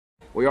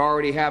We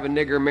already have a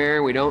nigger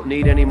mayor. We don't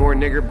need any more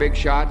nigger big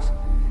shots.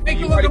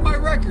 Take a look at my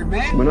record,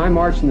 man. When I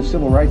marched in the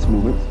civil rights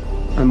movement,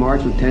 I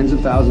marched with tens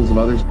of thousands of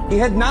others. He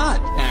had not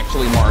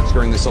actually marched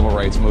during the civil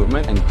rights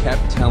movement and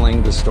kept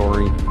telling the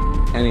story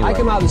anyway. I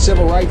came out of the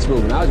civil rights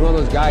movement. I was one of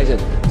those guys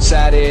that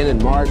sat in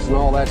and marched and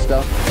all that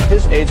stuff.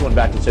 His aides went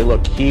back and said,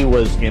 look, he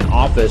was in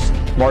office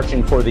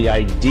marching for the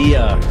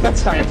idea.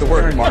 That's not the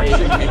word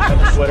marching means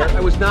on Twitter. I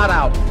was not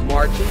out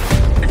marching.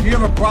 If you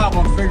have a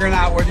problem figuring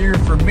out whether you're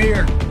for me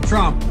or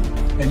Trump,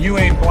 then you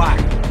ain't black.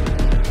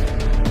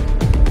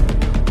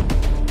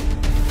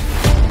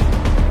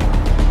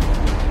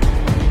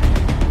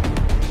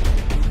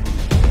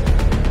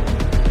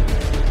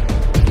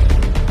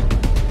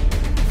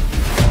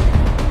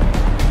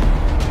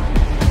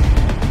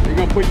 We're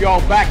gonna put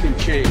y'all back in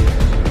chains.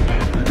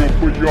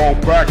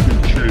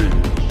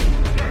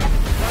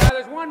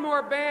 There's one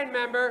more band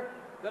member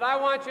that I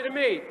want you to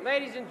meet.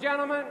 Ladies and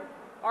gentlemen,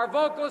 our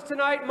vocalist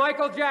tonight,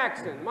 Michael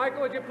Jackson.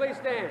 Michael, would you please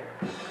stand?